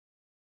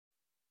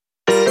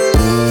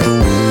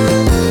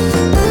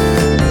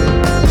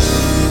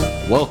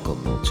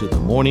to the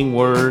Morning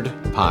Word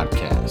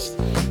Podcast.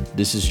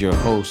 This is your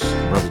host,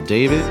 Brother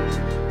David,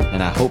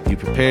 and I hope you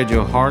prepared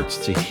your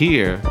hearts to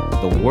hear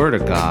the Word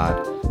of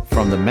God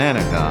from the man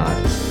of God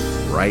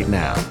right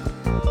now.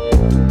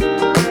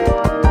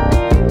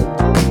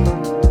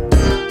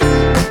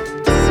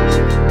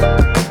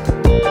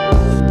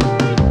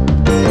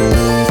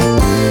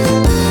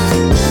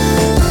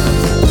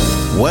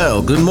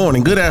 Well, good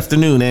morning, good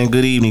afternoon, and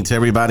good evening to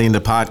everybody in the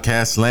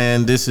podcast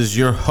land. This is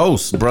your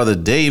host, Brother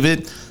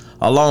David,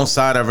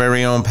 alongside our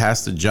very own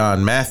Pastor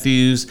John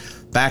Matthews,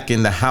 back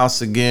in the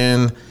house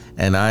again.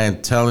 And I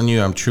am telling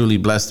you, I'm truly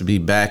blessed to be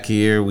back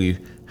here. We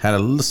had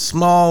a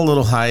small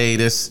little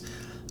hiatus,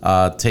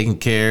 taking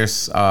care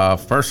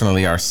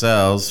personally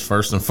ourselves,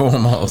 first and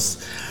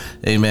foremost.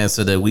 Amen.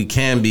 So that we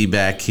can be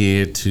back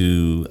here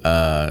to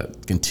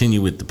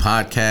continue with the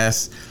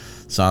podcast.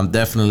 So I'm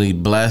definitely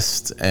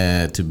blessed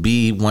to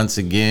be once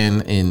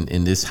again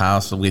in this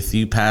house with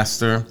you,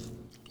 Pastor.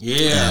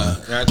 Yeah,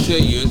 I tell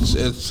you,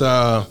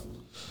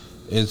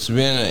 it's been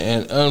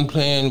an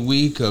unplanned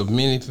week of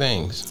many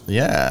things.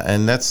 Yeah,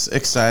 and that's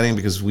exciting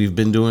because we've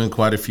been doing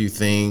quite a few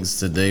things.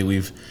 Today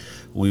we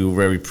were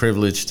very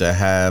privileged to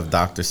have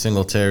Dr.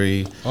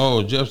 Singletary.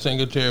 Oh, Jeff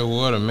Singletary,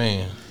 what a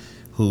man.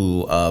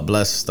 Who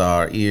blessed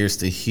our ears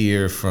to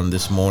hear from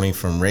this morning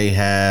from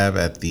Rahab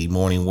at the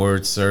Morning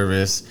Word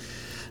service.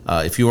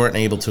 If you weren't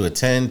able to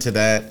attend to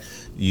that,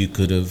 you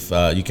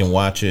can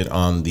watch it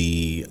on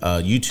the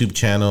YouTube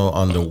channel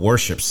on the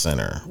Worship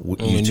Center.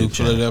 New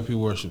Philadelphia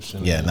Worship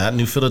Center. Yeah, not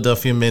New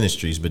Philadelphia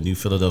Ministries, but New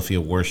Philadelphia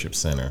Worship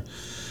Center.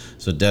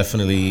 So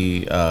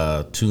definitely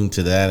tune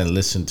to that and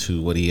listen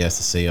to what he has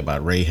to say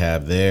about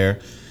Rahab there.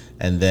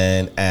 And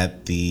then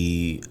at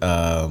the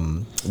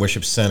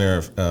Worship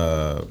Center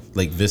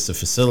Lake Vista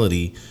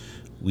facility,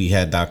 we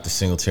had Dr.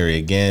 Singletary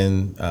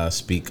again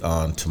speak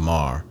on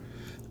Tamar.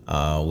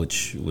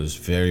 Which was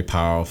very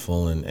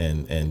powerful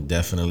and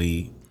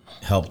definitely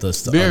helped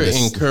us to very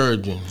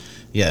encouraging.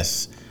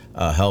 Yes,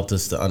 helped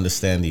us to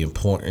understand the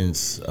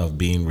importance of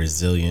being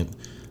resilient,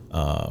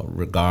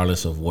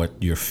 regardless of what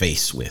you're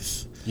faced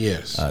with.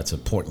 Yes,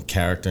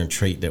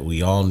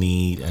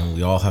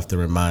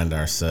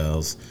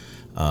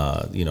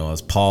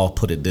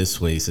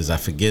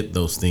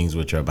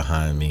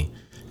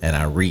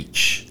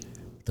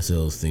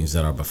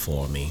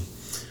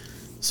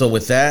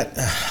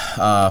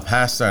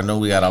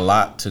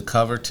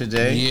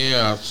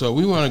 Yeah, so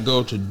we want to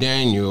go to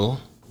Daniel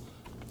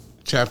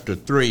chapter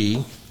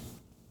 3.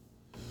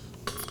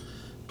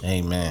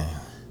 Amen.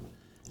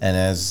 And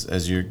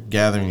as you're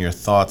gathering your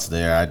thoughts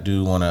there, I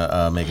do want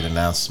to make an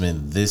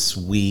announcement. This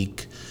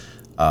week,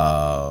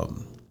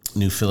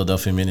 New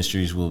Philadelphia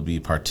Ministries will be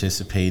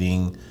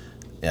participating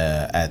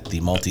at the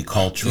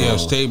Multicultural...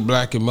 State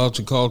Black and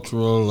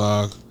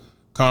Multicultural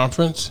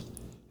Conference.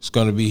 It's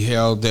going to be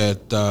held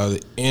at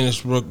the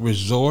Innisbrook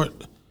Resort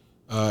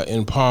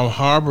in Palm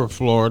Harbor,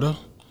 Florida.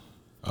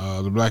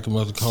 The Black and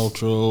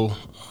Multicultural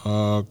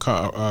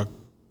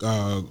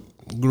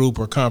group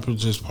or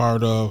conference is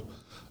part of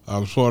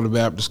Florida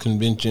Baptist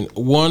Convention.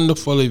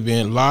 Wonderful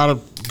event. A lot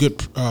of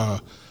good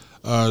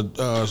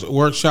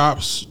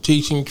workshops,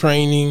 teaching,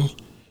 training,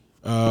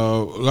 a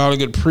lot of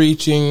good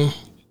preaching,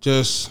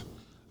 just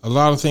a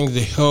lot of things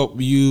to help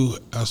you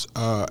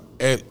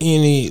at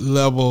any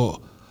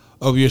level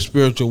of your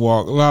spiritual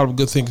walk. A lot of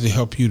good things to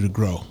help you to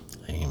grow.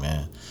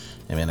 Amen.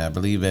 I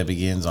believe that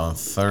begins on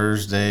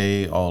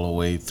Thursday all the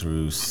way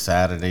through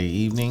Saturday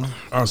evening.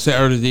 On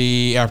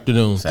Saturday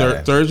afternoon.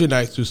 Thursday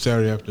night through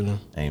Saturday afternoon.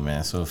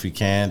 Amen. So if you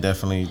can,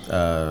 definitely,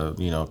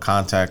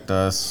 contact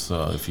us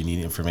if you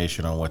need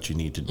information on what you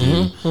need to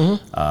do,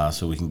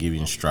 so we can give you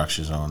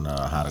instructions on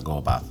how to go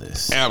about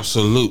this.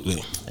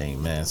 Absolutely.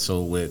 Amen.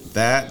 So with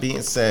that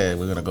being said,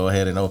 we're going to go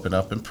ahead and open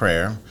up in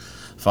prayer.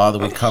 Father,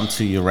 we come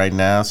to you right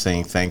now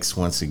saying thanks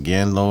once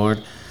again,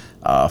 Lord,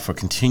 for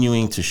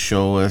continuing to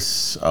show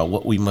us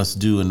what we must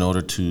do in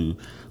order to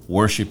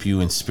worship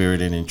you in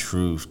spirit and in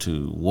truth,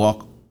 to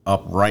walk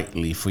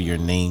uprightly for your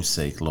name's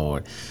sake,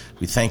 Lord.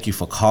 We thank you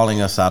for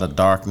calling us out of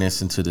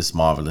darkness into this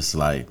marvelous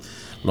light.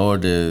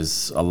 Lord,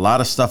 there's a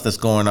lot of stuff that's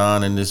going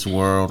on in this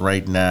world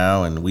right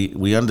now, and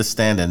we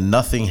understand that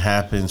nothing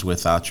happens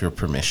without your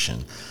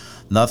permission.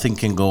 Nothing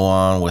can go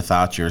on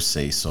without your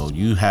say-so.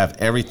 You have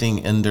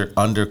everything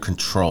under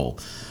control.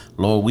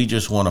 Lord, we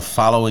just want to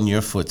follow in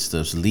your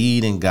footsteps,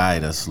 lead and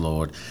guide us,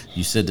 Lord.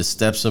 You said the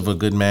steps of a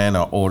good man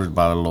are ordered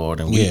by the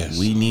Lord, and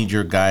we need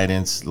your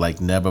guidance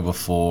like never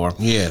before.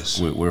 Yes.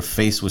 We're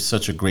faced with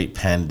such a great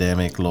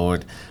pandemic,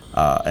 Lord,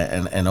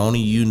 and only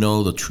you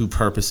know the true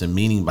purpose and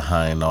meaning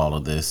behind all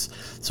of this.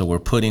 So we're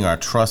putting our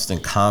trust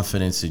and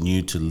confidence in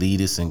you to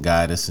lead us and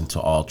guide us into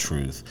all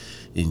truth.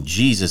 In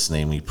Jesus'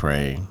 name we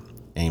pray.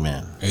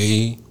 Amen.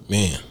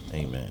 Amen.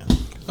 Amen.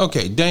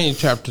 Okay, Daniel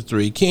chapter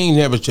 3. King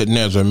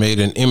Nebuchadnezzar made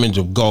an image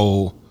of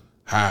gold.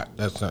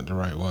 That's not the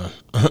right one.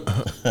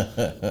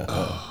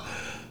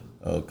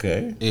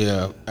 Okay.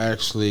 Yeah,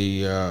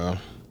 actually,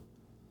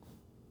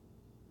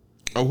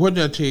 what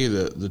did I tell you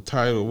the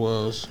title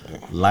was?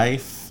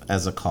 Life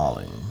as a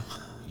Calling.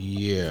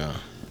 Yeah.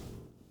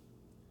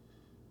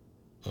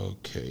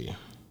 Okay.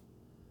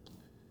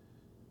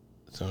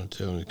 Someone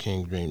tell me the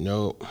King Dream.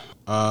 Nope.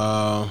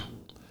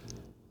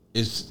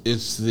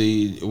 It's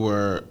the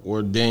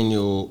where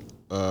Daniel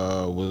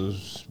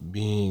was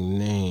being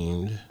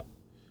named.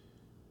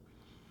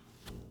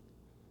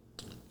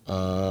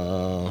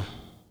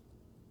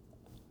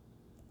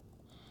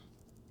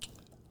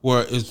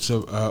 Where it's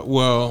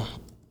well,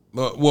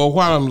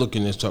 while I'm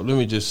looking this up, let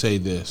me just say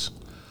this.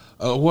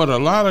 What a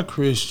lot of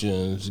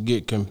Christians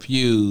get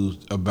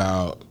confused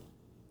about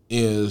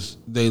is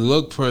they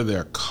look for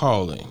their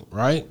calling,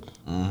 right?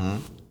 Mm-hmm.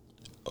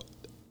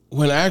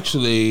 When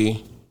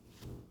actually,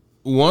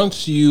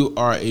 once you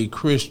are a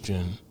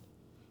Christian,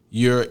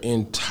 your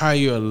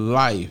entire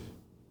life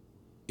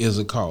is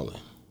a calling.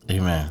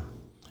 Amen.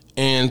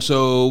 And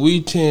so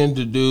we tend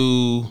to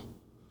do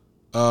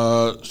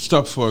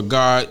stuff for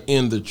God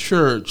in the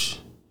church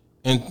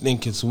and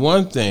think it's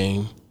one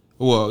thing.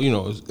 Well,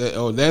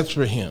 that's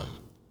for him.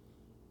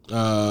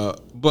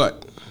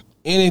 But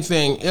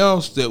anything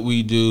else that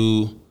we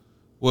do,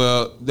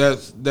 well,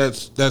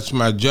 that's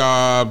my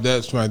job.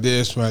 That's my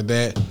this, my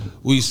that.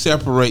 We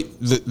separate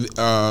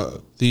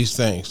these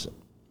things.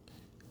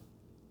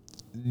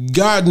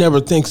 God never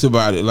thinks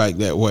about it like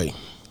that way.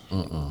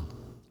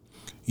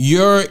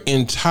 Your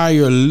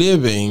entire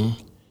living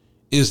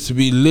is to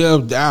be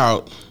lived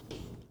out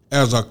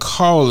as a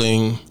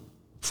calling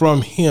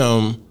from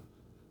him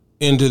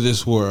into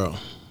this world.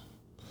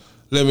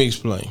 Let me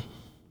explain.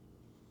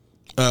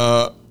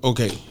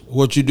 Okay,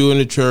 what you do in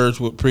the church,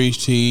 what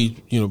preach, teach,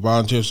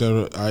 volunteer,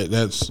 etc.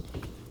 That's,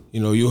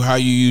 how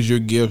you use your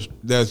gifts.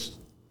 That's,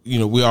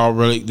 we all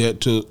relate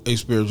that to a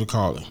spiritual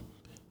calling.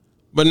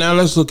 But now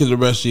let's look at the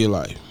rest of your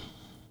life.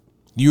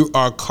 You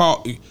are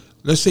called.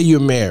 Let's say you're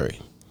married.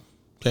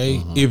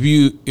 Okay, if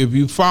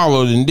you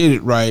followed and did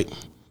it right,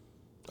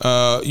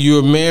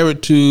 you're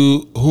married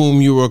to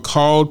whom you were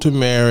called to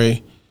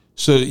marry,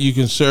 so that you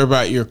can serve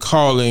out your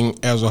calling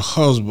as a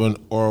husband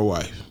or a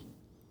wife.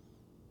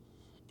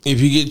 If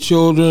you get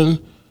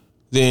children,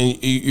 then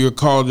you're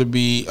called to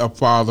be a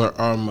father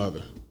or a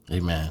mother.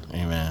 Amen.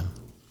 Amen.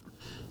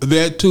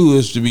 That too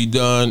is to be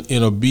done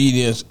in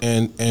obedience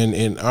and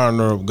in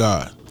honor of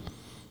God.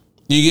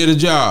 You get a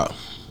job.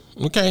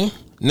 Okay.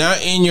 Now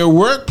in your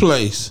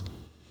workplace,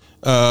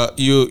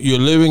 you're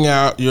living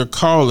out your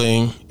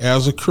calling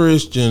as a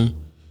Christian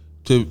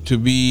to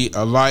be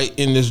a light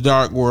in this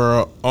dark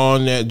world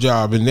on that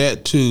job, and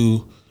that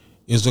too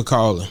is a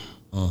calling.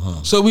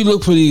 So we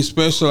look for these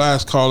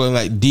specialized calling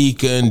like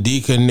deacon,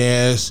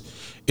 deaconess,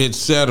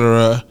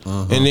 etc.,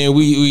 and then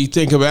we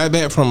think about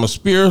that from a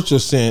spiritual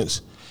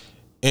sense,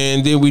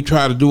 and then we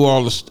try to do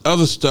all this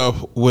other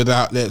stuff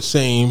without that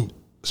same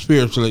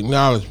spiritual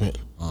acknowledgement.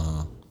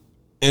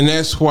 And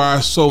that's why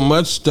so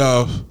much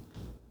stuff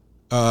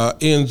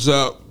ends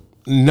up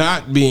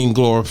not being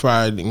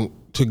glorified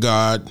to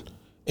God,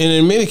 and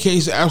in many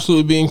cases,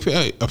 absolutely being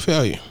a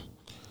failure.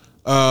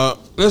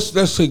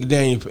 Let's take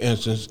Daniel, for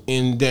instance,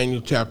 in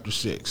Daniel chapter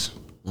 6.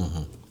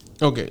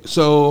 Okay,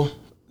 so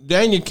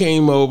Daniel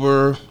came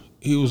over.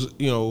 He was,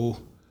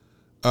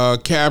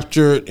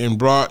 captured and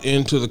brought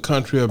into the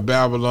country of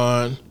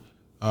Babylon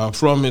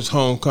from his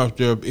home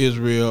country of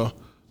Israel.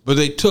 But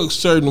they took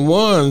certain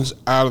ones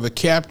out of the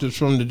captives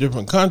from the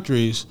different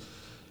countries.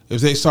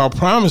 If they saw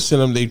promise in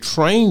them, they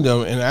trained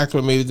them and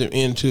acclimated them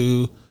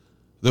into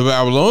the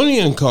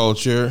Babylonian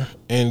culture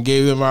and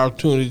gave them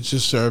opportunity to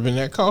serve in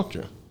that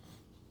culture.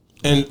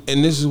 And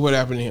this is what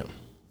happened to him.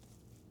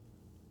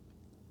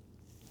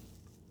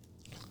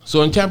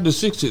 So in chapter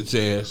 6 it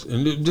says,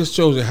 and this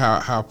shows you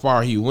how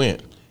far he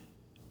went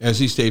as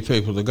he stayed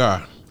faithful to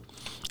God.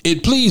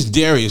 It pleased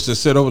Darius to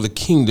set over the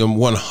kingdom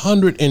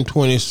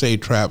 120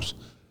 satraps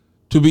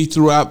to be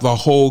throughout the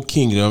whole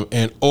kingdom,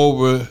 and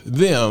over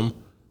them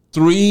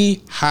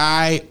 3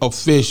 high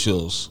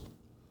officials,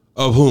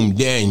 of whom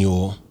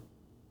Daniel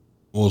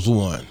was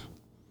one.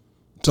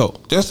 So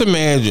just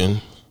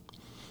imagine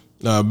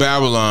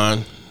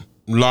Babylon,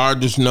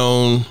 largest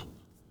known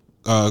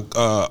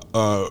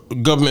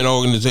government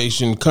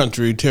organization,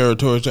 country,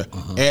 territory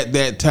at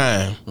that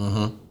time,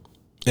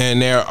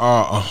 and there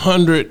are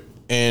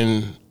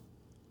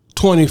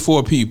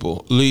 124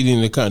 people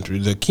leading the country.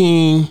 The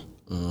king,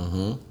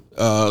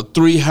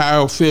 3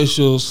 high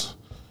officials,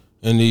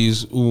 and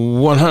these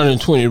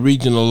 120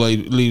 regional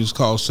leaders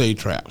called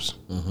satraps.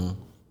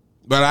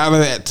 But out of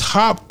that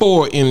top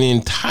 4 in the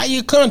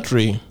entire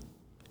country,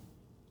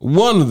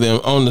 one of them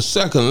on the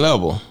second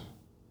level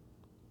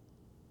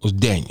was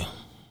Daniel,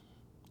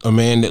 a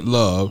man that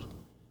loved,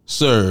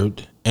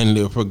 served, and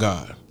lived for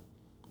God.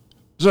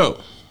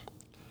 So,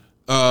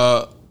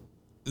 then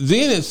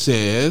it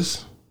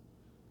says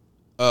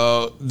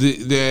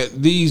that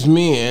these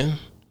men,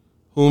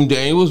 whom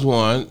Daniel was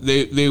one,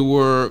 they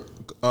were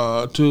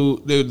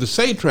the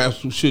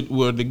satraps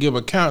were to give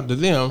account to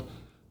them,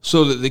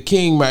 so that the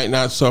king might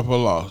not suffer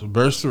loss.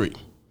 Verse 3.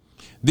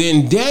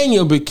 Then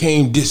Daniel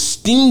became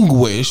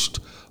distinguished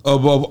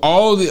above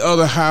all the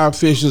other high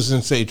officials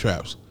and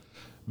satraps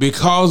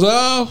because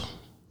of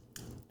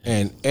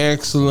an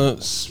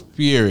excellent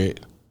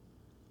spirit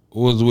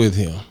was with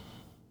him.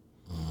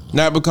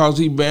 Not because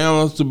he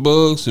balanced the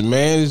books and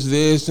managed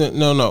this.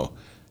 No.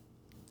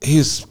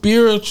 His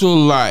spiritual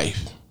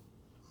life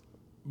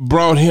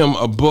brought him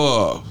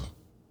above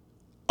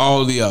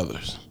all the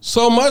others.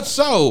 So much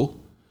so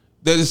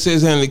that it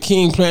says, and the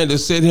king planned to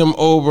set him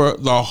over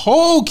the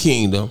whole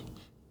kingdom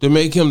to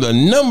make him the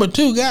number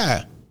 2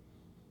 guy.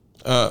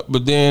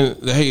 But then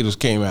the haters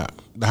came out.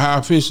 The high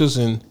officials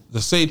and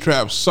the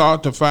satraps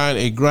sought to find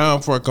a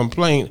ground for a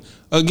complaint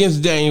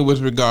against Daniel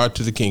with regard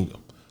to the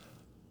kingdom.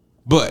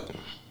 But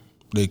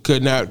they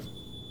could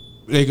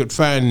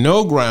find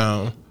no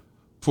ground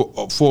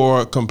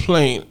for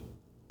complaint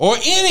or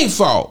any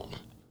fault,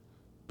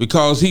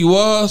 because he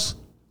was,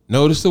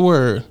 notice the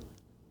word,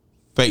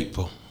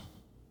 faithful.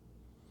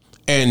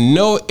 And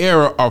no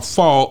error or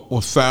fault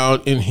was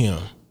found in him.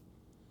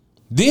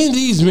 Then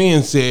these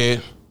men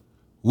said,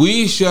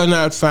 we shall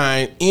not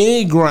find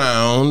any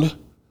ground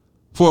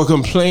for a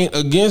complaint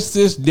against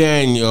this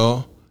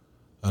Daniel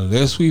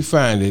unless we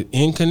find it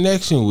in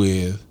connection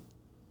with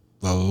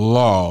the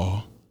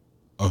law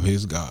of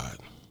his God.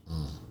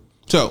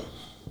 So,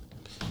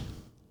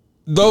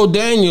 though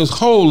Daniel's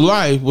whole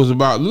life was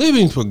about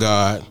living for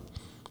God,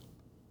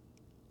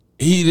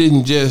 he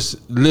didn't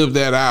just live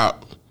that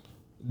out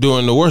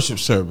during the worship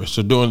service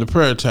or during the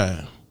prayer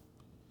time.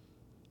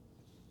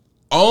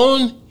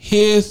 On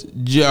his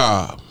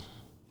job,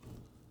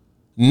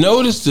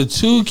 notice the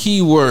 2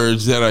 key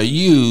words that are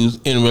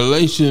used in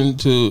relation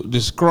to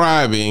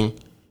describing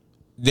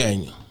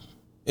Daniel.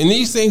 And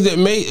these things that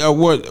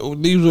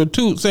these were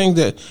 2 things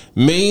that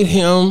made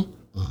him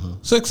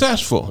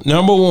successful.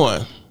 Number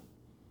 1,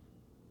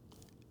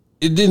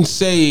 it didn't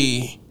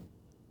say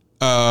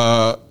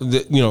that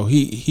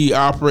he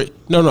operate.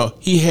 No,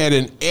 he had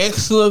an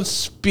excellent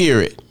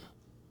spirit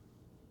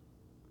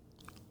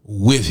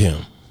with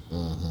him.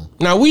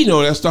 Now we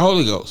know that's the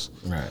Holy Ghost.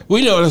 Right.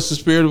 We know that's the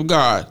Spirit of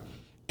God,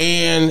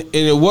 and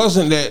it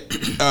wasn't that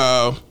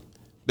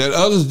that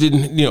others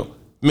didn't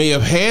may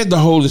have had the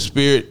Holy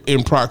Spirit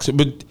in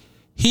proximity, but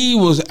he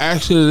was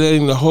actually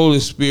letting the Holy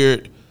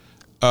Spirit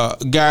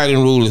guide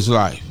and rule his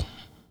life.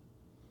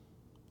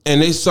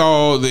 And they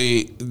saw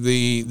the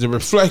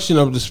reflection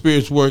of the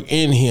Spirit's work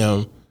in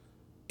him,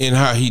 in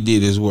how he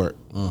did his work,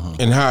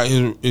 and how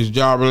his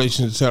job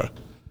relations, etc.,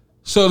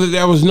 so that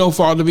there was no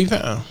fault to be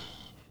found.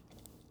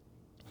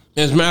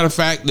 As a matter of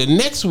fact, the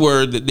next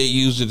word that they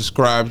used to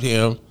describe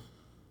him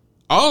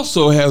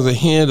also has a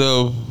hint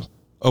of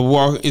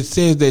walk. It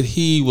says that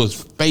he was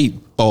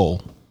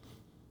faithful.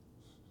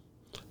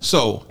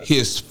 So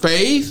his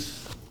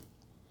faith,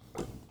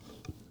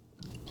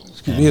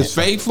 his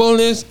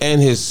faithfulness, and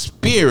his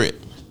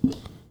spirit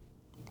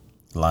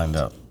lined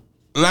up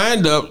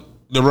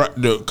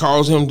to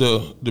cause him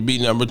to be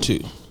number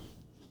 2.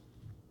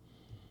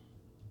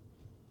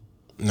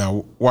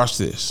 Now watch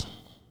this.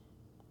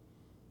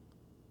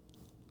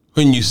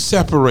 When you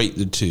separate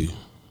the 2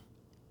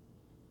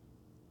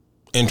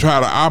 and try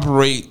to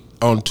operate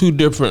on 2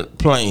 different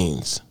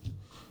planes,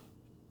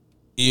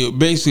 you're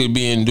basically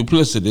being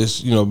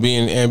duplicitous,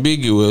 being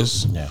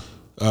ambiguous. Yeah.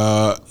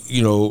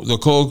 The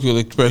colloquial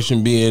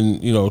expression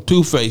being,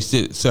 two-faced,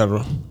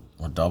 etc.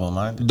 Or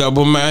double-minded.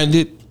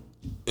 Double-minded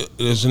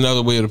is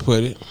another way to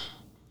put it.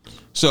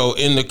 So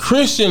in the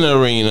Christian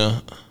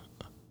arena,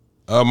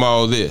 I'm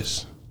all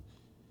this.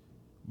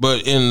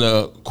 But in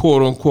the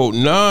quote-unquote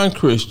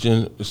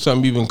non-Christian,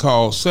 some even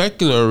call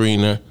secular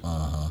arena,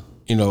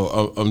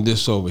 I'm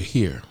this over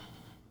here.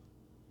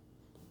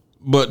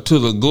 But to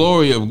the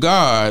glory of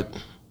God,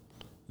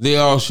 they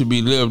all should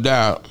be lived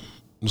out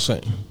the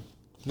same.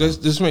 Does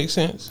this make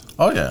sense?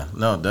 Oh, yeah.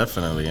 No,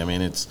 definitely. I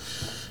mean, it's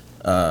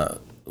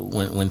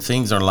when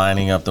things are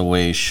lining up the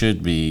way it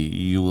should be,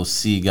 you will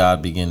see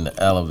God begin to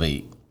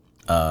elevate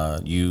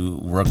you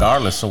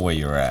regardless of where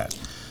you're at.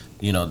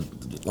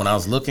 When I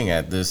was looking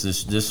at this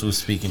was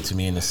speaking to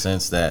me in the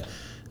sense that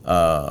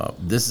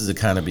this is the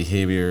kind of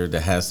behavior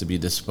that has to be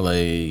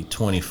displayed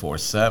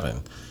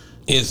 24/7.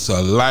 It's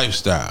a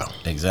lifestyle.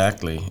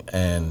 Exactly.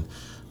 And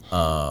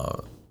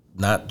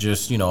not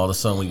just, all of a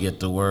sudden we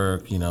get to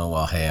work,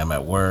 well, hey, I'm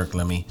at work.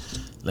 Let me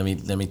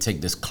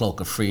take this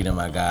cloak of freedom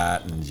I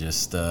got and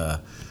just,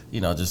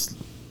 just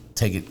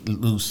take it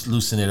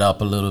loosen it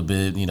up a little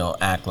bit,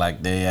 act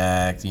like they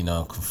act,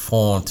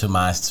 conform to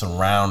my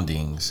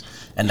surroundings.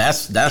 And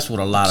that's what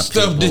a lot of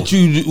stuff people, that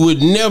you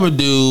would never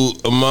do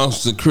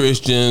amongst the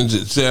Christians,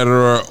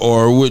 etc.,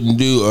 or wouldn't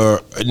do,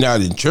 or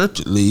not in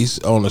church at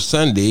least, on a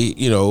Sunday,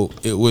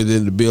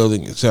 within the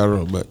building,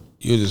 etc., but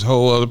you're this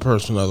whole other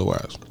person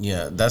otherwise.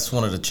 Yeah, that's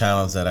one of the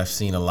challenges that I've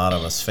seen a lot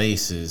of us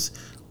face is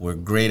we're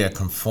great at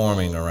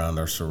conforming around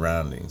our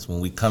surroundings.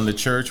 When we come to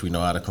church, we know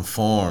how to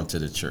conform to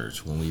the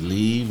church. When we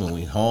leave, when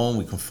we home,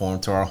 we conform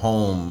to our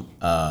home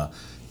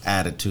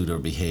attitude or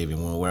behavior.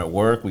 When we're at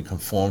work, we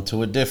conform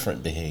to a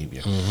different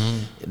behavior.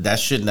 Mm-hmm. That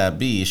should not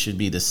be. It should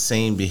be the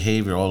same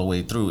behavior all the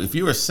way through. If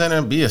you're a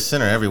sinner, be a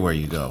sinner everywhere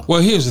you go.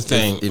 Well, here's the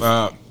thing.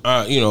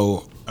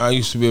 I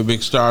used to be a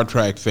big Star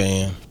Trek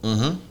fan.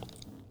 Mm-hmm.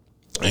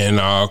 And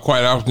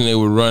quite often they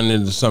would run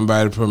into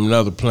somebody from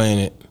another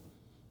planet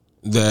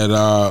that,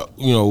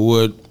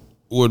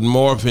 would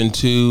morph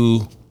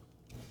into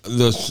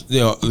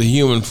the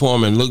human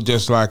form and look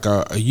just like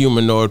a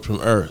humanoid from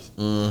Earth.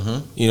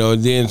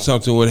 Mm-hmm. Then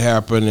something would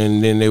happen,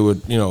 and then they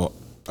would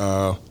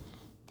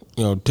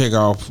take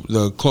off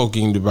the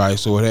cloaking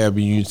device or what have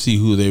you. You'd see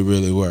who they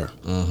really were.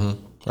 Mm-hmm.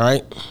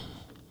 Right?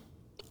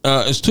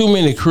 It's too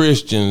many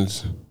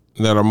Christians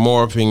that are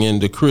morphing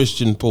into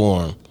Christian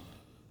form,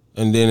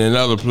 and then in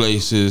other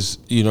places,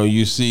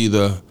 you see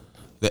the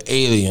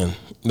alien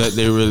that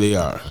they really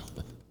are.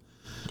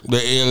 The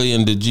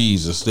alien to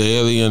Jesus, the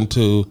alien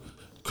to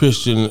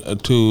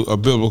to a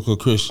biblical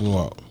Christian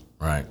walk.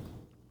 Right.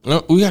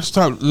 No, we got to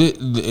stop. We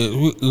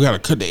got to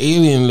cut the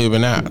alien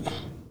living out.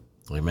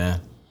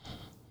 Amen.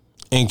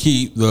 And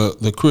keep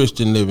the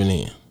Christian living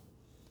in.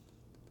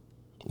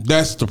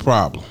 That's the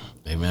problem.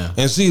 Amen.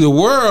 And see, the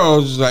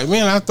world is like,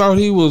 man, I thought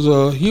he was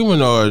a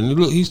humanoid. And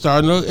look, he's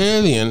starting to look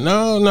alien.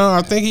 No,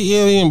 I think he's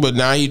alien, but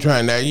now he's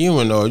trying that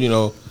humanoid.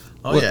 Oh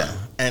yeah.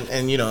 And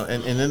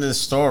in the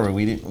story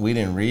we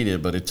didn't read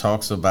it, but it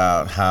talks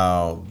about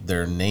how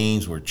their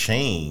names were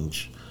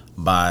changed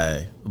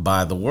by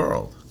the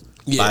world,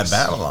 by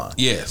Babylon.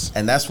 Yes,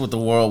 and that's what the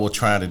world will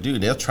try to do.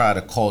 They'll try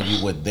to call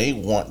you what they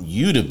want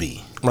you to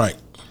be, right?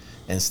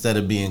 Instead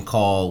of being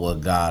called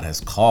what God has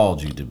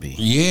called you to be.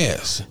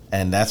 Yes,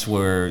 and that's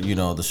where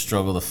the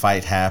struggle, the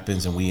fight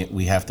happens, and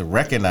we have to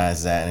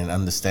recognize that and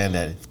understand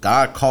that if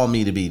God called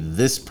me to be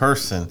this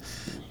person,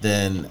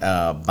 then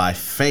by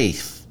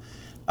faith.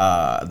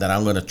 That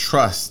I'm going to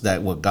trust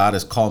that what God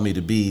has called me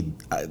to be,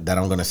 that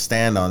I'm going to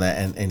stand on that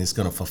and it's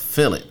going to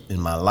fulfill it in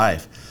my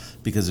life.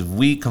 Because if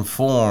we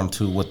conform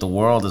to what the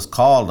world has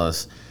called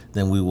us,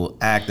 then we will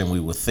act and we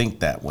will think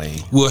that way.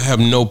 We'll have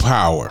no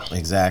power.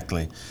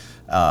 Exactly.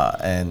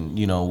 And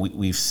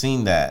we've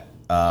seen that.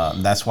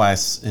 That's why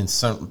in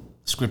certain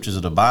scriptures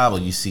of the Bible,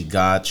 you see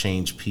God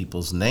change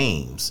people's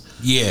names.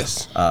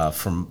 Yes.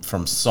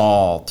 From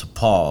Saul to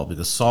Paul,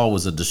 because Saul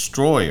was a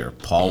destroyer.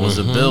 Paul was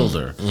a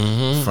builder.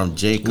 Mm-hmm. From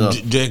Jacob.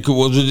 Jacob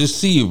was a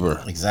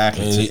deceiver.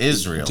 Exactly. And to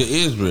Israel. To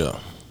Israel.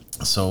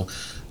 So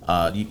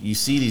you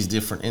see these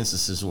different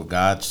instances where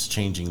God's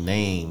changing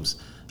names.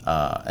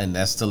 And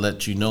that's to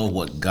let you know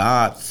what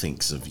God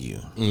thinks of you.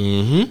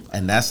 Mm-hmm.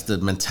 And that's the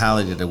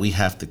mentality that we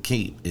have to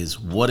keep, is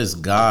what is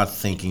God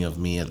thinking of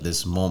me at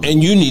this moment?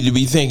 And you need to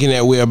be thinking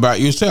that way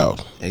about yourself.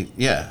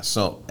 Yeah.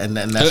 So, and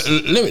then that's...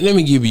 let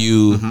me give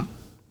you,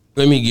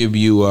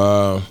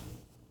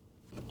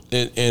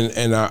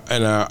 and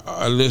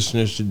our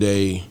listeners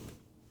today,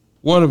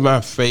 one of my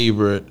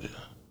favorite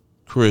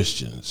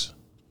Christians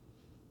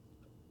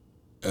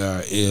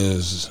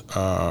is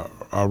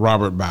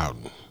Robert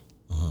Bowden.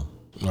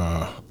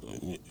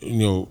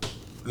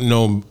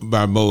 Known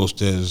by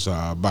most as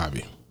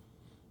Bobby,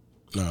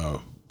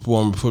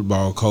 former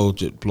football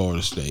coach at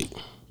Florida State.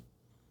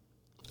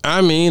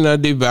 I mean, a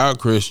devout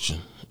Christian,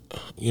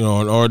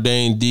 an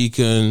ordained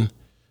deacon.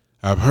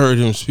 I've heard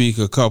him speak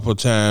a couple of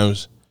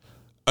times.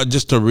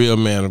 Just a real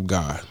man of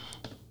God.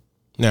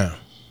 Now,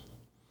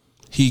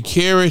 he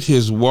carried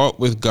his walk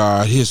with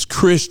God, his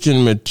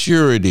Christian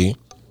maturity,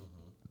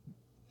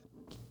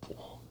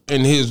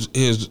 and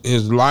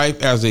his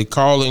life as a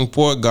calling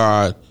for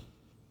God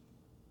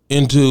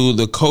into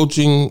the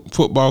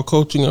football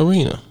coaching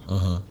arena.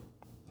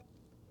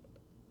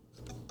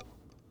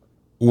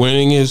 One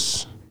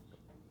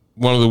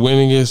of the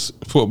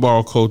winningest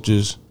football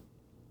coaches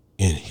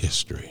in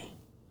history.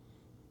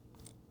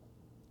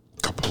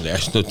 A couple of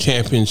national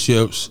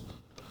championships,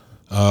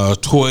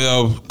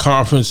 12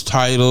 conference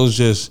titles,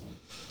 just,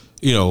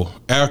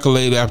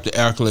 accolade after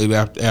accolade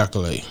after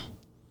accolade.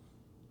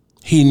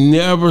 He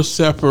never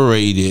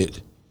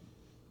separated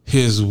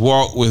his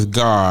walk with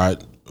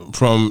God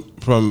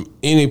from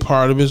any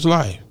part of his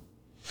life.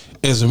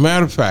 As a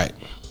matter of fact,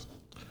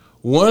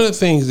 one of the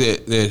things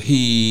that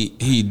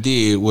he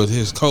did with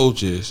his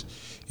coaches,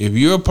 if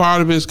you're a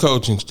part of his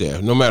coaching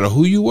staff, no matter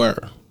who you were,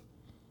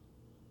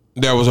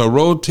 there was a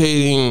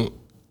rotating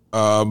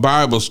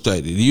Bible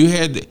study. You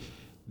had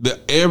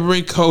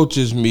every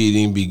coaches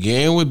meeting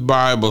began with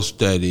Bible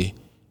study,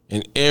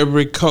 and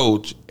every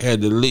coach had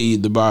to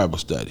lead the Bible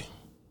study.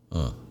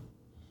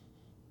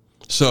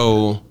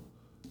 So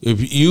if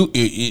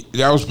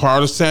that was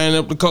part of signing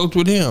up to coach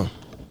with him.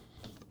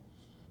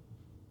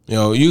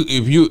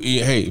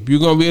 If you're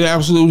gonna be an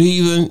absolute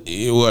heathen,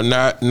 well,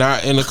 not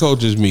in the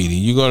coaches meeting.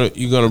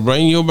 You're gonna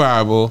bring your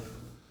Bible,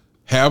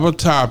 have a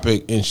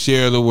topic, and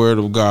share the word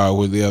of God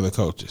with the other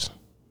coaches.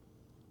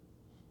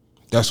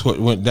 That's what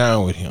went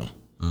down with him.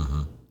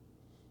 Mm-hmm.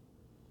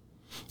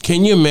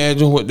 Can you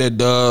imagine what that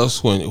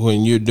does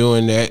when you're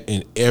doing that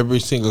in every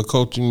single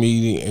coaching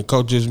meeting and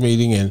coaches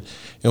meeting, and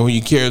when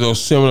you carry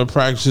those similar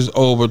practices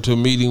over to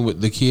meeting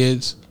with the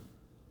kids,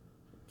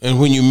 and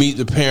when you meet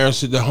the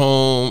parents in the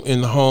home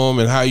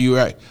and how you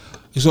act?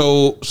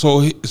 So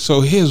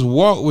his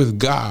walk with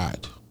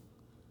God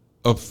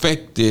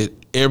affected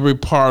every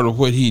part of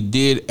what he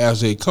did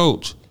as a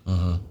coach,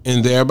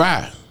 and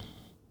thereby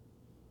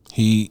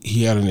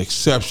he had an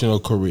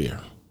exceptional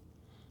career.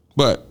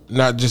 But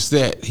not just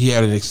that, he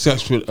had an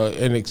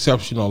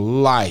exceptional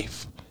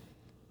life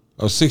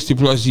a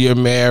 60-plus year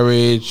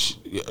marriage.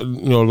 A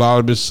lot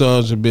of his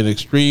sons have been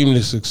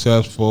extremely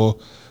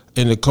successful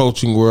in the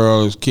coaching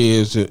world as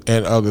kids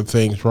and other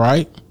things,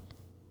 right?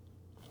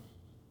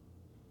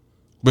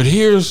 But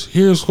here's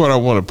what I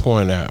want to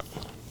point out.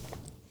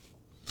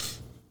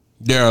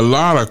 There are a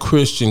lot of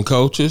Christian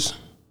coaches.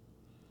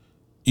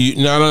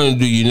 Not only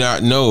do you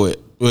not know it,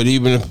 but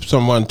even if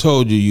someone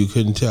told you, you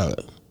couldn't tell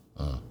it.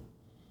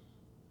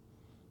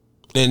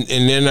 And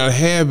they're not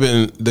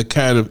having the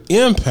kind of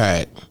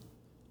impact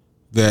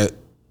that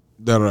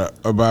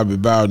a Bobby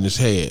Bowden has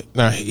had.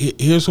 Now,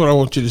 here's what I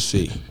want you to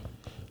see.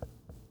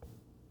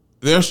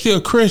 They're still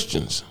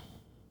Christians,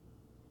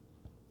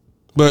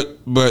 but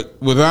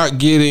without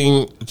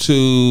getting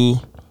to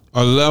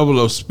a level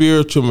of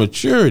spiritual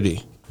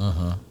maturity,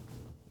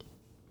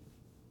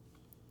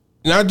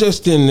 not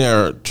just in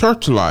their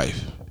church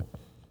life,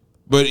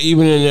 but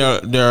even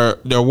in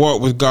their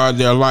walk with God,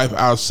 their life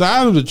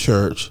outside of the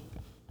church,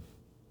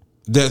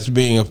 that's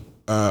being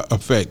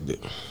affected.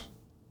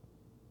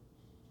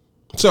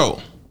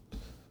 So,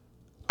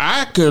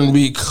 I can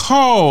be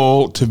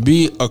called to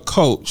be a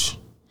coach,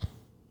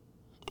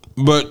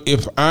 but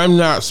if I'm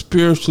not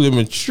spiritually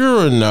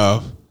mature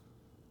enough,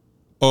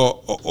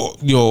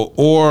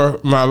 or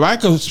my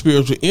lack of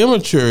spiritual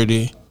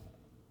immaturity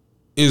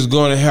is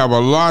going to have a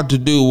lot to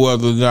do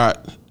whether or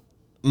not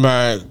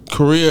my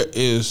career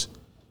is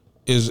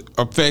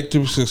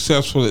effective,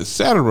 successful,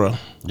 etc.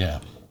 Yeah.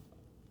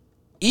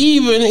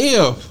 Even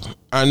if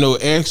I know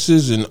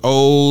X's and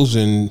O's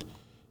and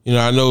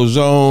I know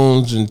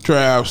zones and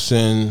traps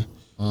and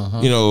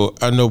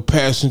I know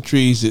passing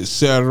trees,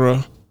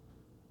 etc.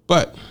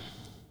 But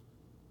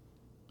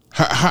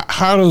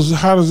how does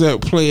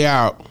that play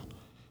out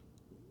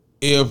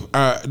if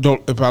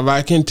I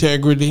lack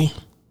integrity,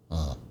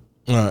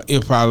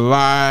 if I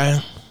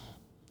lie,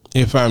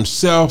 if I'm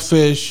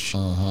selfish,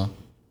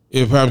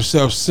 if I'm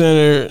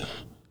self-centered?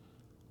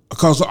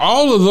 Because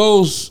all of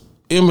those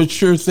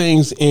immature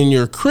things in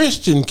your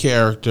Christian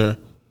character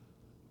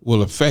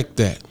will affect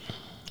that.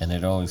 And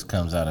it always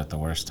comes out at the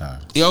worst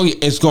time.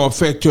 It's going to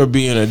affect your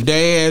being a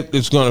dad.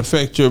 It's going to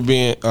affect your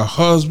being a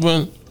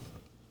husband.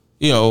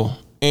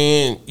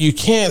 And you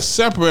can't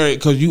separate it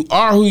because you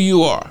are who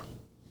you are.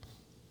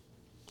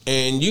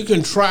 And you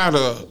can try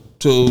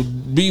to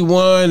be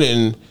one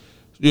and,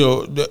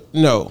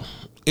 no.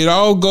 It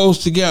all goes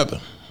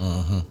together.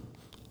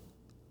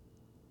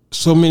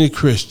 So many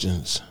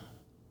Christians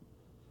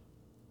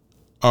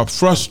are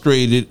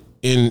frustrated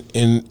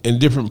in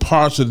different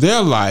parts of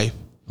their life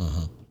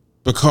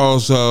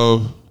because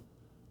of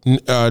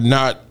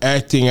not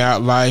acting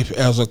out life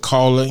as a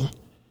calling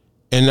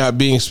and not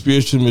being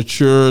spiritually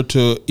mature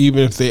to,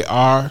 even if they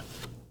are,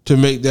 to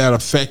make that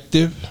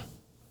effective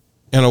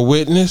and a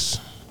witness.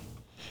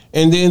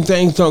 And then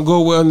things don't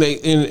go well, and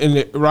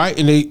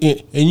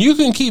you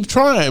can keep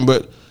trying,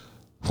 but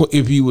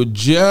if you would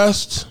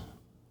just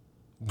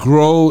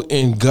grow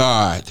in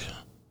God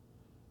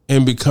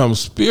and become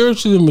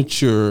spiritually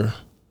mature,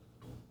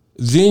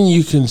 then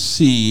you can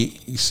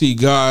see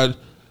God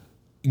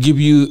give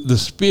you the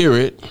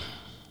spirit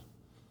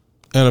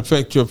and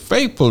affect your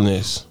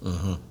faithfulness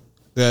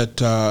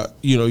that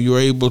you're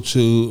able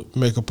to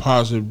make a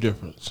positive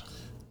difference.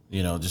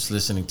 Just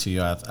listening to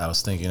you, I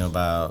was thinking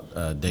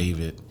about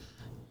David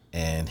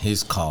and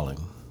his calling.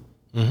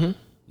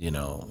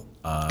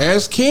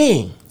 As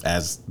king,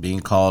 as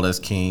being called as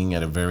king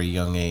at a very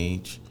young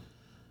age,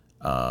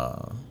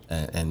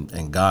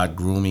 and God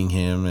grooming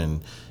him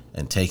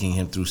and taking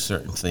him through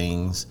certain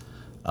things,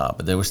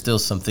 but there were still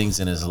some things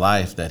in his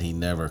life that he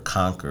never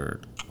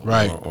conquered,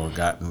 or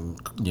gotten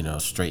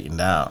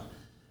straightened out.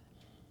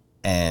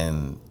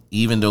 And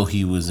even though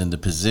he was in the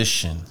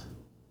position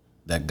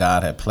that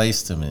God had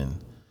placed him in,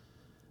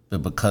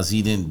 but because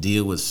he didn't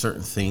deal with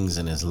certain things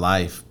in his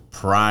life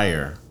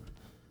prior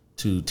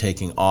to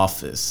taking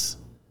office,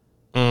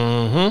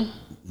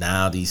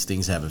 now these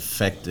things have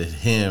affected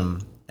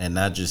him, and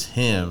not just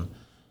him,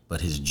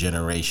 but his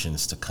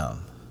generations to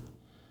come.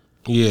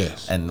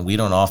 Yes. And we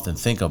don't often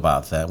think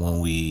about that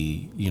when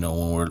we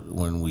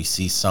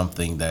see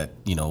something that,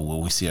 when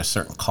we see a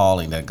certain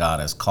calling that God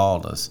has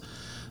called us.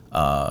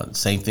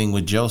 Same thing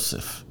with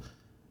Joseph.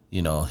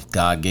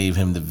 God gave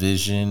him the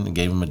vision,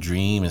 gave him a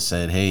dream, and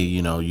said, hey,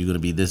 you're going to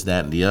be this,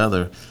 that, and the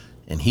other.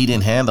 And he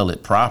didn't handle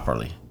it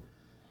properly.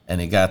 And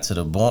it got to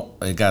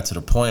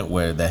the point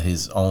where that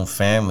his own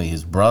family,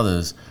 his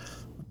brothers,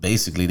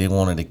 basically they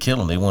wanted to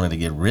kill him. They wanted to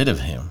get rid of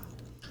him.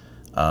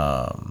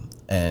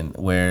 And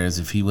whereas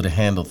if he would have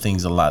handled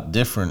things a lot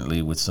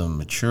differently with some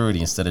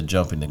maturity instead of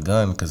jumping the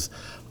gun, because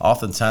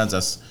oftentimes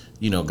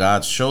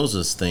God shows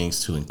us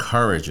things to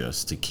encourage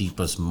us, to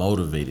keep us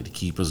motivated, to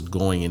keep us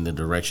going in the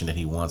direction that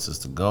he wants us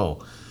to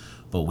go.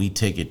 But we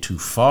take it too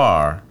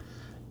far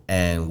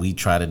and we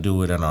try to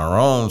do it in our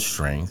own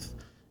strength.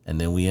 And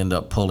then we end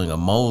up pulling a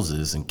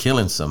Moses and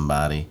killing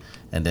somebody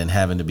and then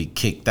having to be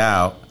kicked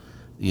out,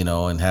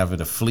 and having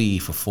to flee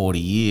for 40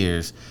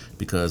 years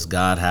because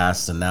God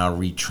has to now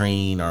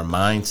retrain our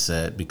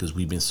mindset because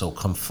we've been so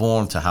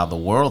conformed to how the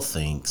world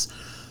thinks.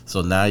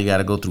 So now you got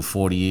to go through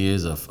 40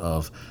 years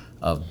of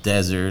of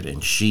desert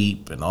and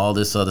sheep and all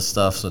this other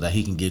stuff so that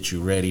he can get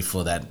you ready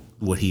for that,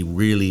 what he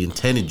really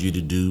intended you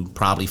to do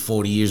probably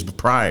 40 years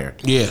prior.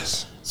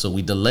 Yes. So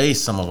we delay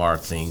some of our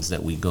things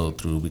that we go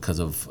through because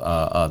of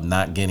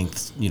not getting,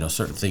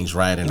 certain things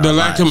right in our lives. The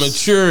lack of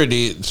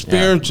maturity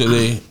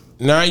spiritually. Yeah.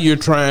 Now you're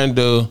trying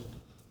to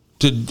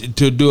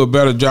do a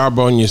better job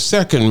on your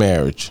second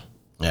marriage.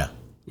 Yeah.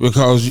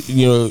 Because,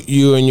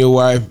 you and your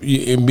wife,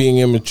 in being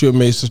immature,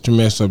 made such a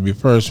mess of your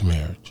first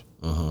marriage.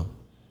 Mm-hmm.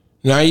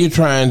 Now you're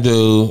trying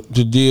to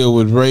deal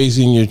with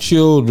raising your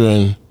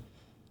children,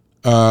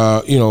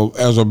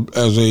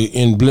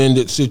 in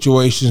blended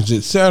situations,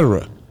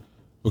 etc.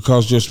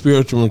 Because your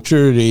spiritual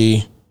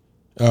maturity,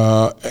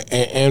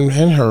 and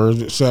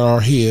hers, etc.,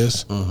 or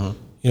his,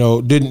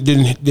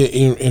 didn't,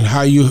 and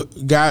how you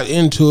got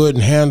into it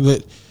and handled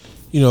it,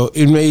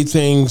 it made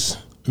things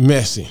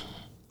messy.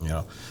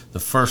 The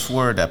first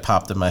word that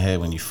popped in my head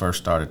when you first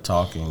started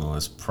talking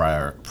was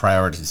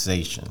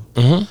prioritization.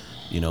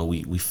 Mm-hmm.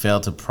 We fail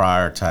to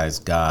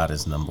prioritize God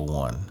as number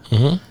one.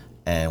 Mm-hmm.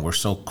 And we're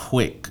so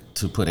quick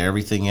to put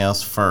everything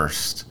else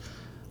first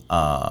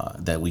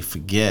that we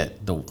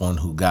forget the one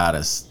who got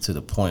us to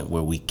the point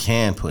where we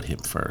can put him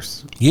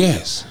first.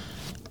 Yes.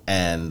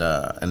 And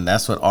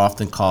that's what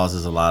often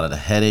causes a lot of the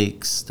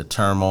headaches, the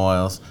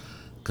turmoils,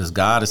 because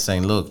God is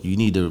saying, look, you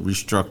need to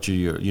restructure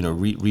your,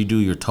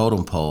 redo your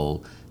totem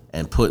pole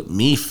and put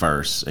me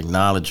first,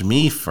 acknowledge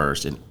me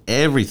first in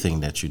everything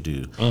that you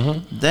do.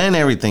 Mm-hmm. Then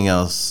everything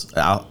else,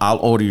 I'll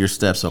order your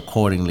steps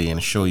accordingly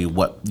and show you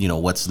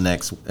what's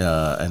next,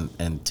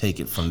 and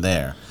take it from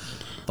there.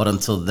 But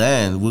until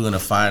then, we're going to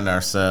find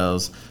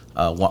ourselves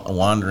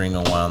wandering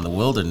around the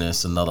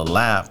wilderness another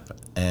lap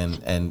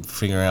and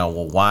figuring out,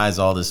 well, why is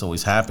all this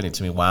always happening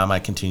to me? Why am I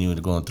continuing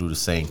to going through the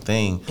same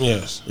thing?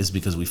 Yes. It's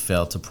because we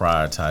failed to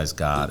prioritize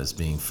God as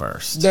being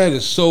first. That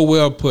is so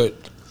well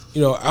put.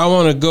 I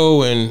want to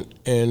go and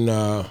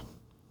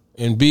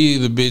be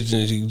the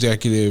business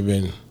executive,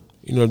 and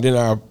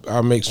then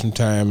I'll make some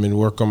time and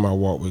work on my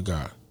walk with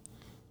God.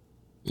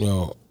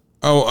 I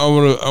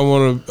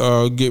want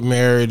to get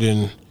married,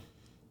 and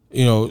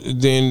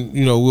then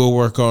we'll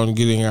work on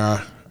getting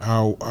our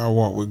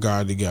walk with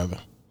God together.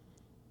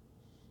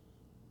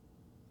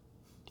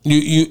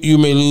 You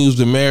may lose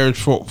the marriage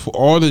for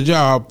or the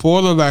job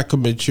for the lack of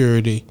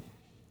maturity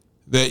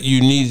that you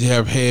need to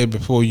have had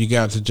before you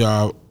got the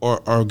job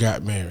or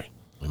got married.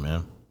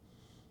 Amen.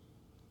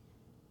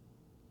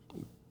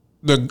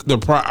 The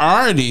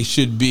priority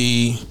should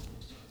be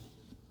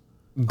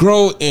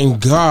grow in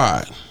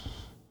God,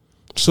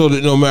 so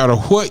that no matter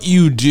what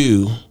you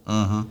do,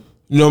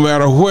 no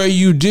matter where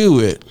you do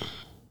it,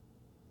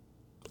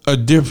 a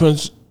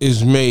difference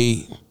is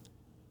made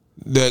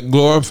that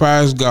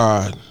glorifies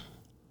God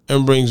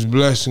and brings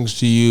blessings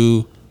to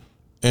you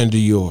and to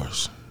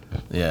yours.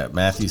 Yeah,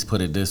 Matthew's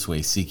put it this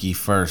way: seek ye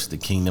first the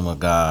kingdom of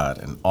God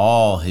and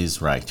all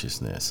his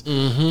righteousness,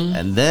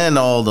 and then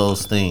all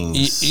those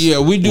things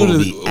we do will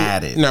be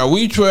added. Now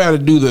we try to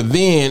do the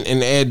then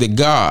and add the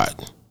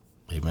God.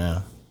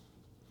 Amen.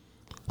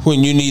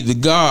 When you need the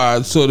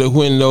God, so that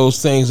when those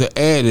things are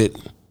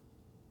added,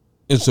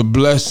 it's a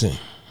blessing,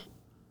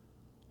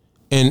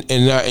 and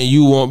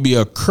you won't be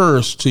a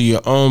curse to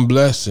your own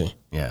blessing.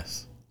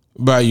 Yes.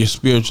 By your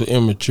spiritual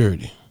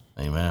immaturity.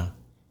 Amen.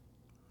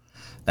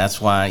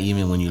 That's why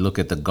even when you look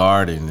at the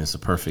garden, it's a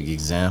perfect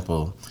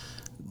example.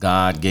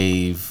 God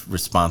gave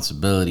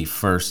responsibility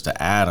first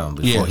to Adam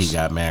before he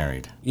got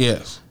married.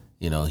 Yes.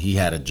 He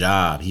had a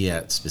job. He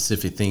had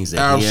specific things that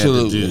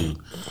Absolutely. he had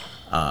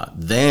to do.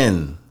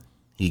 Then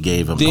he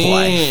gave him the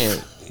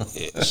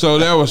wife. So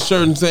there were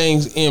certain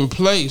things in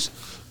place,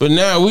 but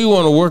now we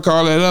want to work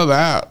all that other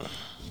out.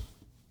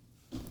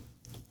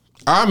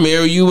 I'll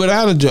marry you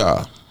without a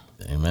job.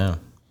 Amen.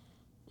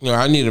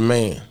 I need a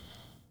man.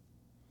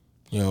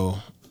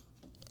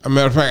 As a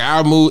matter of fact,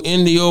 I'll move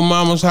into your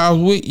mama's house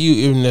with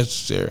you if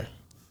necessary.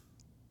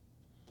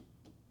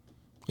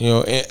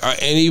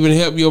 And even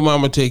help your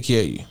mama take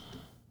care of you.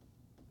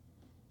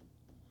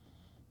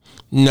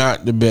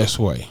 Not the best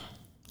way.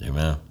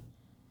 Amen.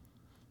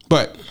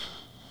 But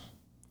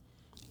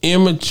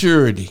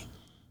immaturity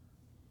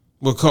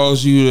will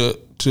cause you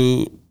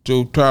to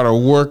try to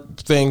work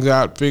things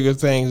out, figure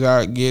things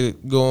out, get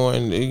it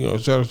going, et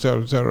cetera, et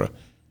cetera, et cetera.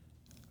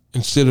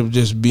 Instead of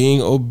just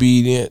being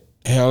obedient,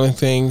 handling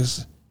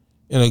things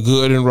in a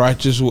good and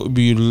righteous way,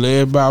 be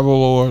led by the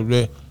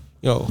Lord.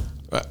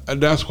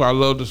 That's why I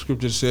love the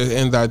scripture that says,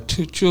 and thy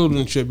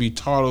children shall be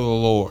taught of the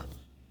Lord,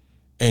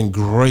 and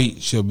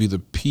great shall be the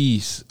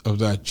peace of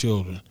thy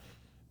children.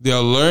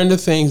 They'll learn the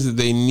things that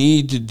they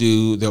need to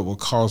do that will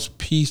cause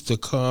peace to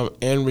come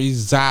and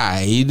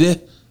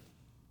reside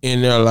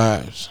in their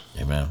lives.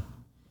 Amen.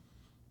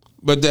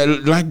 But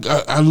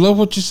I love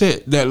what you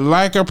said, that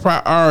like a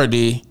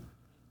priority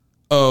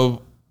of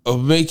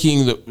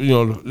making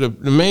the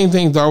main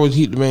things always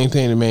keep the main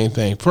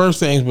thing. First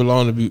things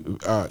belong to be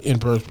in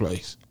first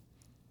place.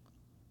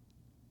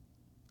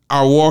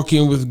 Our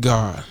walking with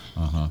God.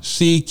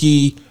 Seek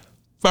ye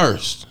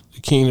first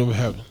the kingdom of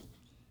heaven.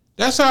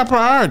 That's our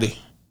priority.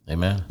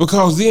 Amen.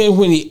 Because then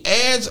when he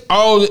adds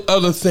all the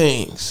other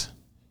things,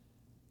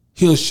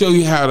 he'll show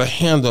you how to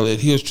handle it.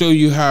 He'll show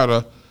you how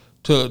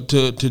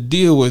to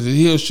deal with it.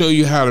 He'll show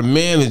you how to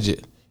manage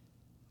it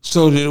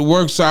so that it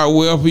works out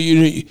well for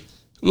you.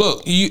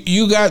 Look,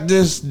 you got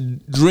this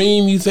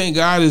dream you think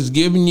God has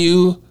given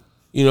you,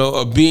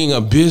 of being a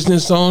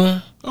business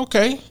owner.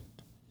 Okay.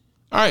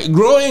 All right,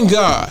 grow in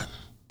God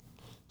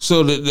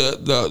so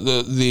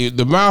that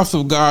the mouth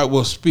of God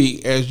will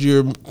speak as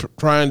you're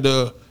trying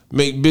to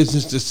make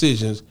business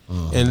decisions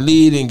and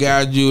lead and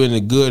guide you in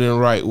a good and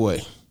right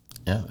way.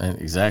 Yeah, and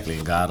exactly.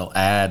 And God will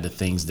add the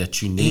things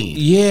that you need.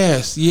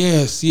 Yes.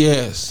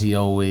 He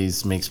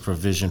always makes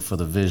provision for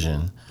the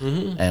vision,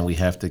 and we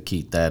have to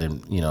keep that in,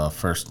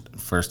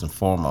 first and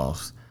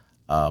foremost.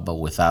 But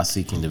without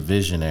seeking the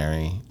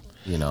visionary,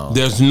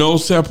 there's no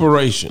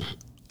separation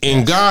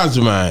in God's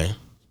mind.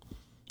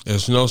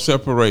 There's no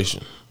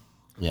separation.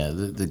 Yeah,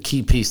 the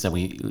key piece that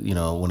we,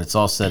 when it's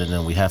all said and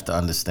done, we have to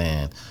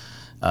understand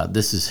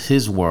this is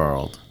His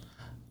world.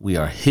 We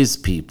are His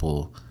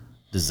people,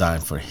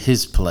 designed for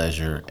His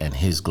pleasure and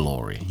His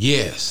glory.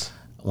 Yes.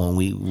 When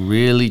we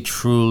really,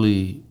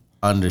 truly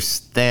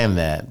understand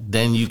that,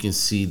 then you can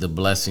see the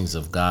blessings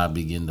of God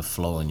begin to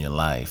flow in your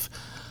life.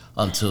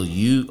 Until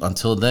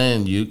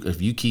then,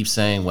 if you keep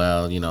saying,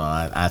 well,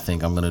 I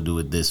think I'm going to do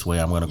it this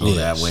way, I'm going to go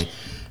that way,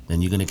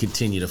 then you're going to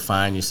continue to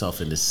find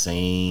yourself in the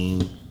same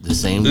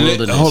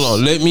wilderness. Hold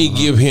on, let me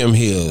give him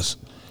his.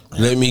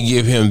 Let me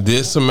give him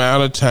this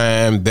amount of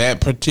time,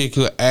 that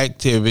particular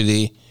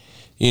activity.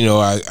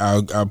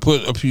 I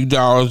put a few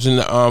dollars in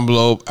the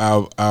envelope.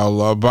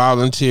 I'll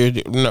volunteer.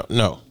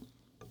 No.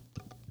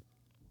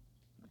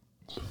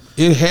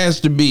 It has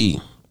to be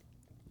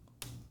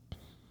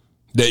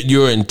that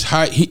your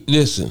entire.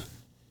 Listen,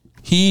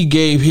 he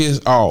gave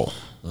his all,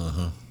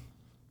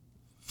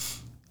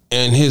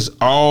 and his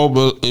all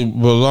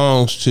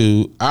belongs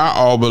to. Our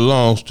all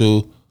belongs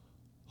to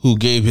who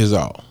gave his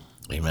all.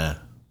 Amen.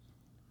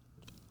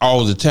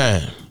 All the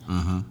time.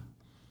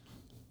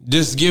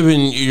 Just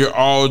giving your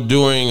all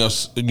during a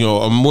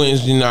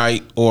Wednesday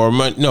night or a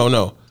Monday.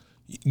 No.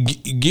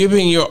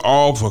 Giving your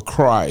all for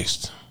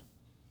Christ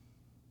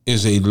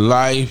is a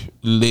life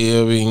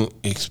living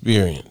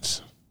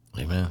experience.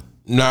 Amen.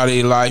 Not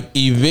a life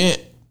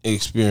event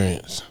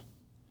experience,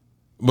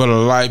 but a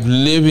life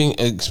living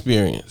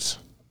experience.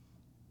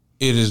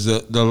 It is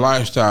the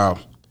lifestyle.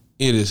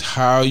 It is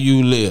how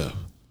you live.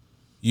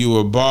 You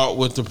were bought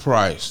with the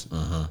price.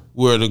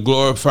 We're to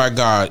glorify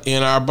God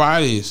in our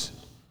bodies,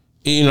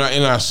 in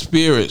our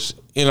spirits,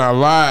 in our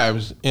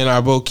lives, in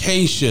our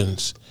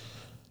vocations.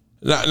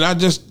 Not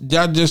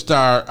just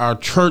our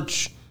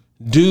church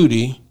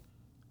duty,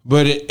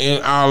 but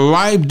in our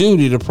life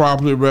duty to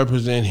properly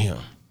represent Him.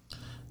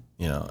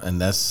 And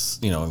that's,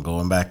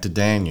 going back to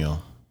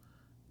Daniel,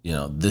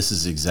 this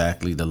is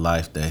exactly the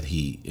life that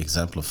he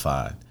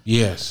exemplified.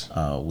 Yes.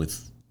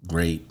 With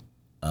great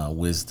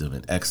wisdom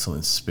and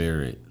excellent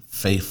spirit,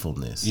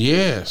 faithfulness.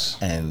 Yes.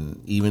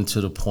 And even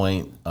to the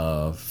point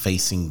of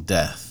facing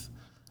death,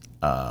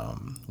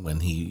 when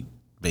he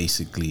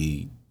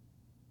basically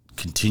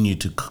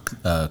continued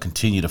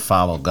to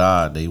follow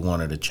God. They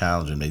wanted to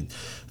challenge him.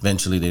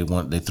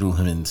 They threw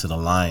him into the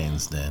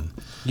lions then.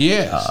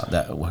 Yes.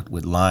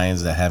 With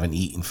lions that haven't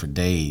eaten for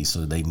days,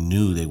 so they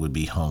knew they would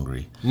be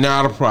hungry.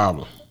 Not a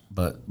problem.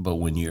 But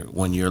when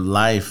your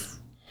life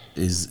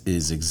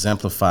is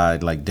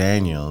exemplified like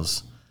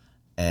Daniel's,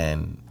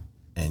 and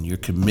you're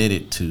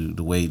committed to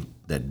the way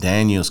that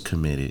Daniel's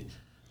committed,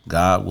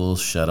 God will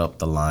shut up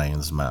the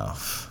lion's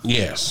mouth.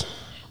 Yes.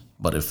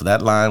 But if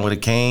that lion would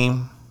have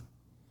came,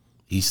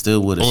 he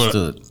still would have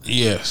stood.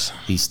 Yes.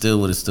 He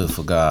still would have stood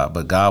for God.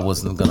 But God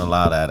wasn't going to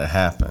allow that to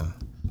happen.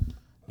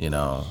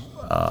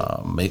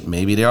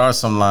 Maybe there are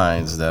some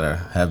lions that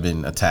have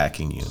been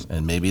attacking you,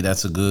 and maybe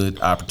that's a good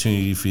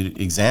opportunity for you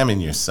to examine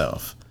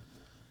yourself.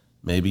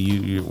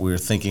 Maybe we're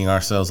thinking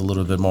ourselves a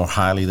little bit more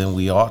highly than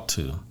we ought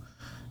to,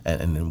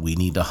 and we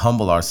need to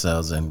humble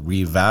ourselves and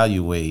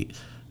reevaluate,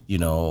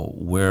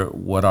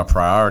 what our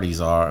priorities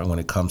are when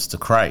it comes to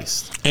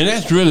Christ. And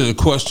that's really the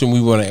question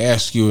we want to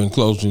ask you in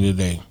closing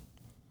today.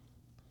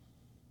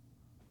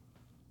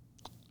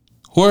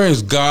 Where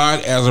is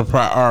God as a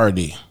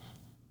priority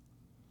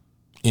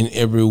in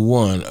every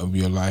one of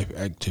your life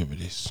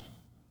activities?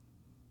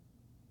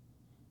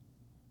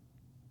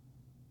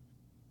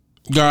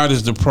 God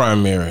is the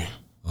primary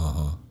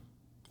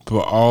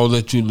for all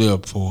that you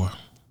live for,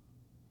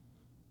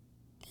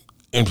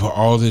 and for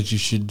all that you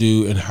should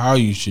do and how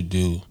you should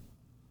do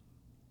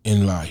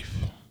in life.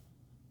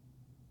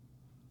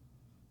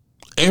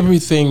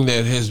 Everything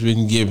that has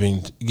been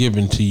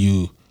given to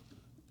you,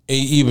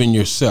 even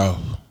yourself,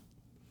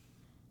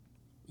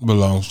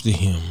 belongs to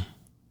Him.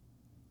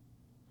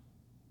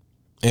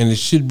 And it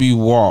should be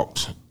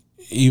walked,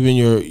 even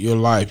your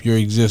life, your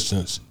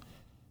existence,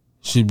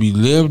 should be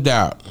lived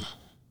out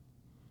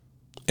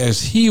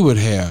as He would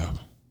have,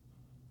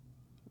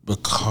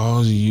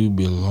 because you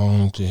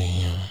belong to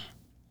Him.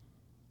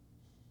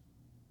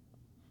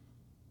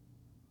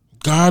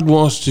 God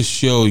wants to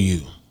show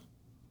you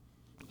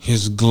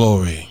His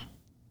glory,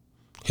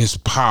 his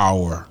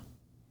power,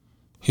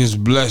 his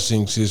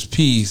blessings, his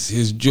peace,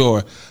 his joy.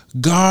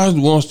 God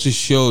wants to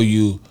show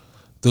you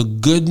the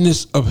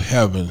goodness of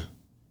heaven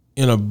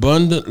in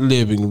abundant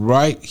living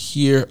right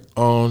here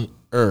on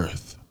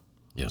earth.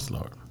 Yes,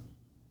 Lord.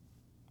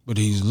 But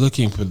he's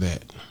looking for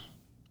that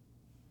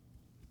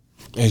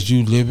as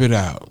you live it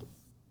out,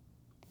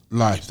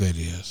 life that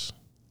is,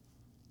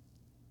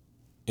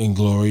 in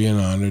glory and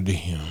honor to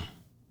him.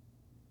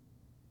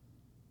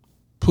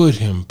 Put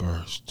him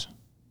first.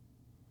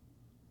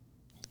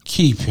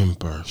 Keep him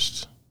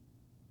first.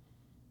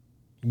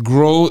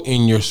 Grow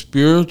in your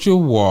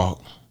spiritual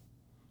walk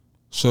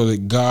so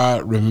that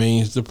God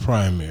remains the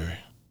primary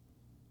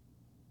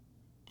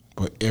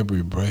for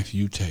every breath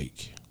you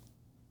take.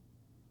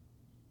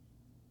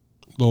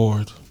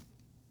 Lord,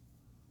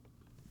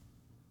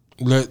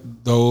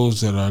 let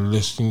those that are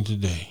listening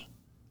today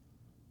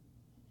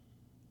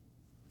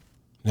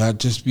not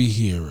just be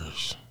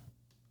hearers,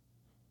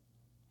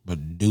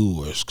 but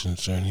doers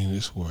concerning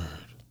this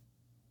word.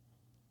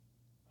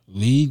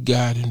 Lead,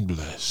 guide, and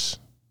bless.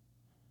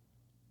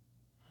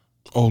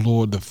 O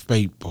Lord, the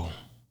faithful,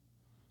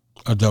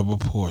 a double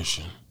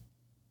portion.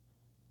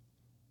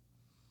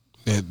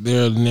 That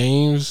their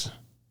names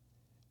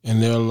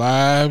and their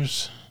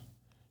lives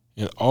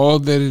and all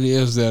that it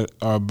is that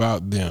are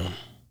about them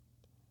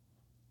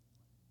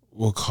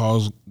will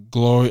cause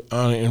glory,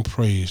 honor, and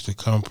praise to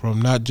come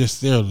from not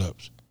just their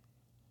lips,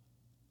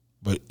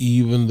 but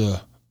even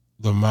the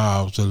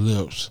mouths, the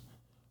lips,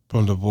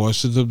 from the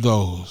voices of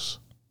those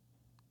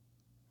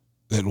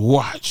that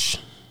watch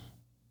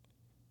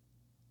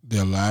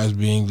their lives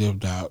being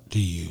lived out to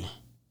you.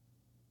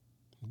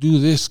 Do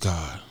this,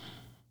 God,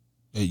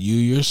 that you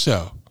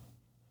yourself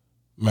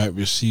might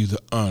receive the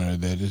honor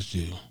that is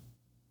due.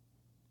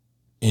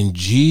 In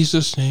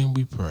Jesus' name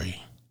we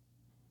pray.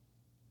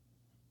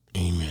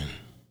 Amen.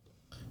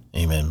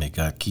 Amen. May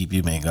God keep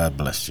you. May God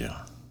bless you.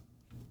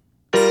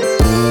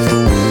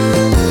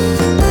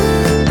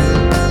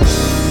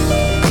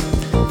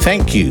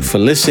 Thank you for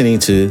listening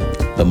to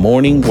the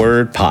Morning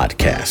Word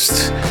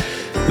Podcast.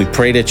 We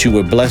pray that you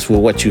were blessed with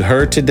what you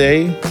heard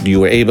today. You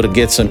were able to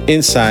get some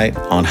insight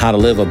on how to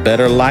live a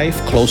better life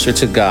closer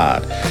to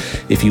God.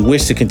 If you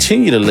wish to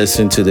continue to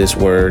listen to this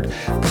word,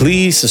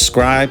 please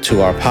subscribe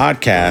to our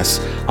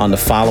podcast on the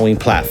following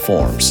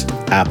platforms: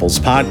 Apple's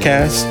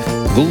Podcast,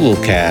 Google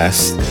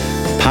Cast,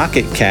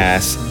 Pocket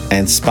Cast,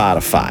 and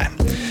Spotify.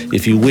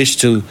 If you wish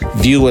to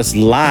view us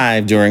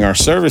live during our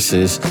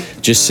services,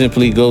 just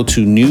simply go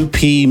to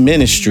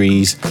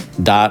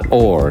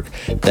newpministries.org.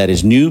 That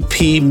is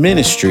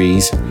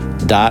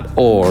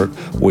newpministries.org,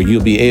 where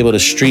you'll be able to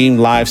stream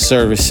live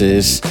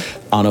services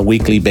on a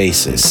weekly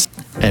basis.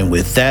 And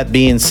with that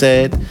being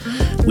said,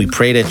 we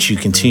pray that you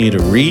continue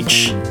to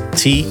reach,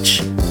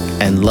 teach,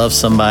 and love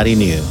somebody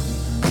new.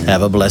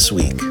 Have a blessed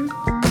week.